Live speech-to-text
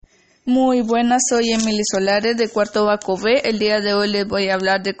Muy buenas, soy Emily Solares de cuarto Baco B. El día de hoy les voy a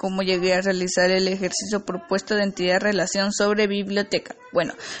hablar de cómo llegué a realizar el ejercicio propuesto de entidad relación sobre biblioteca.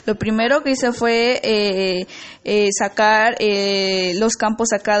 Bueno, lo primero que hice fue sacar los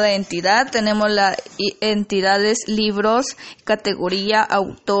campos a cada entidad. Tenemos las entidades, libros, categoría,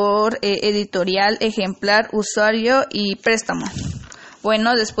 autor, editorial, ejemplar, usuario y préstamo.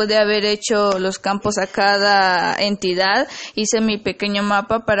 Bueno, después de haber hecho los campos a cada entidad, hice mi pequeño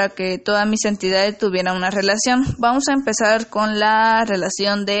mapa para que todas mis entidades tuvieran una relación. Vamos a empezar con la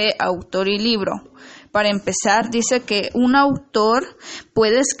relación de autor y libro. Para empezar, dice que un autor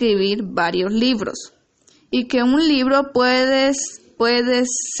puede escribir varios libros y que un libro puede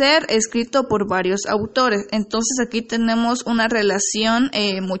ser escrito por varios autores. Entonces aquí tenemos una relación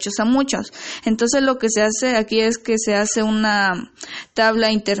muchos a muchos. Entonces lo que se hace aquí es que se hace una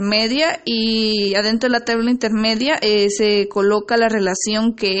tabla intermedia y adentro de la tabla intermedia se coloca la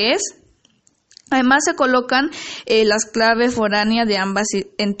relación que es. Además se colocan las claves foráneas de ambas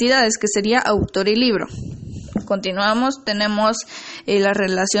entidades, que sería autor y libro. Continuamos, tenemos la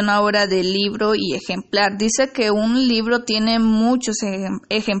relación ahora de libro y ejemplar. Dice que un libro tiene muchos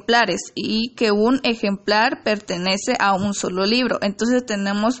ejemplares y que un ejemplar pertenece a un solo libro. Entonces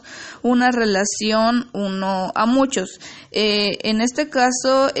tenemos una relación uno a muchos. En este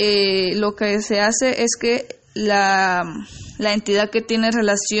caso, lo que se hace es que la entidad que tiene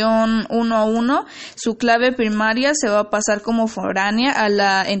relación uno a uno, su clave primaria se va a pasar como foránea a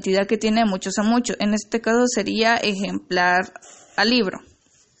la entidad que tiene muchos a muchos. En este caso sería ejemplar a libro.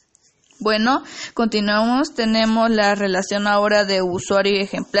 Bueno, continuamos. Tenemos la relación ahora de usuario y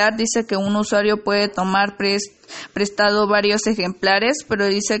ejemplar. Dice que un usuario puede tomar prestado varios ejemplares, pero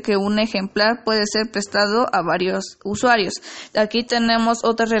dice que un ejemplar puede ser prestado a varios usuarios. Aquí tenemos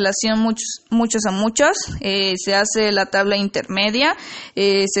otra relación muchos a muchos. Se hace la tabla intermedia,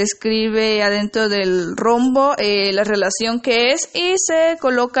 se escribe adentro del rombo la relación que es y se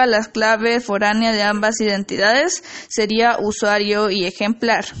coloca las claves foráneas de ambas identidades. Sería usuario y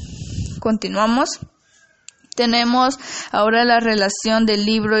ejemplar. Continuamos. Tenemos ahora la relación del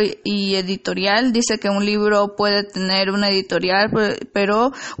libro y editorial. Dice que un libro puede tener una editorial,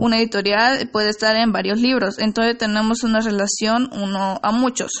 pero una editorial puede estar en varios libros. Entonces tenemos una relación uno a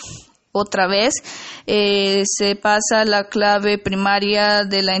muchos. Otra vez se pasa la clave primaria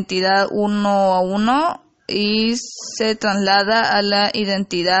de la entidad uno a uno y se traslada a la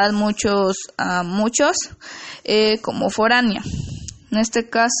identidad muchos a muchos como foránea. En este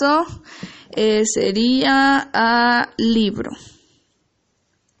caso sería a libro.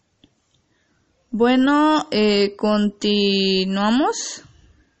 Bueno, continuamos.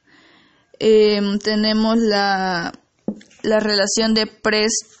 Tenemos la relación de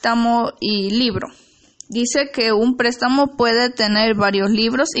préstamo y libro. Dice que un préstamo puede tener varios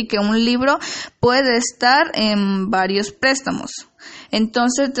libros y que un libro puede estar en varios préstamos.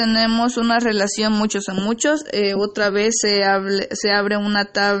 Entonces tenemos una relación muchos a muchos. Otra vez se abre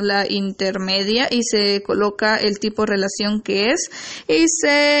una tabla intermedia y se coloca el tipo de relación que es y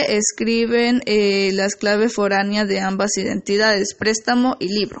se escriben las claves foráneas de ambas identidades, préstamo y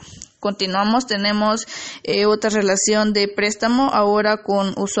libro. Continuamos, tenemos otra relación de préstamo ahora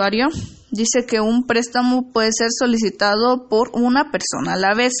con usuario. Dice que un préstamo puede ser solicitado por una persona a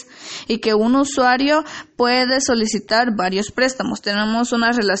la vez y que un usuario puede solicitar varios préstamos. Tenemos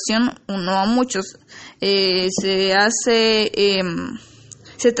una relación uno a muchos. Se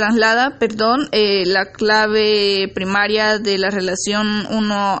traslada, la clave primaria de la relación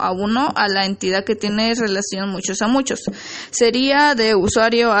uno a uno a la entidad que tiene relación muchos a muchos. Sería de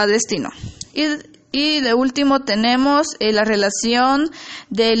usuario a destino. Y de último tenemos la relación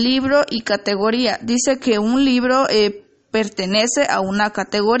de libro y categoría. Dice que un libro pertenece a una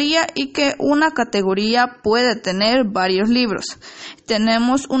categoría y que una categoría puede tener varios libros.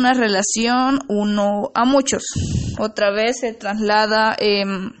 Tenemos una relación uno a muchos. Otra vez se traslada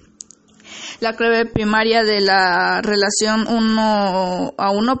la clave primaria de la relación uno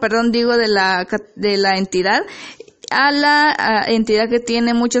a uno, de la entidad a la entidad que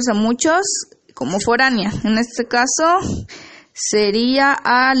tiene muchos a muchos como foránea. En este caso sería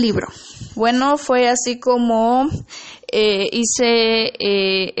a libro. Bueno, fue así como hice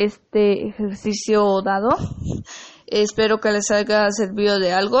este ejercicio dado. Espero que les haya servido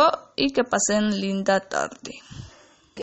de algo y que pasen linda tarde.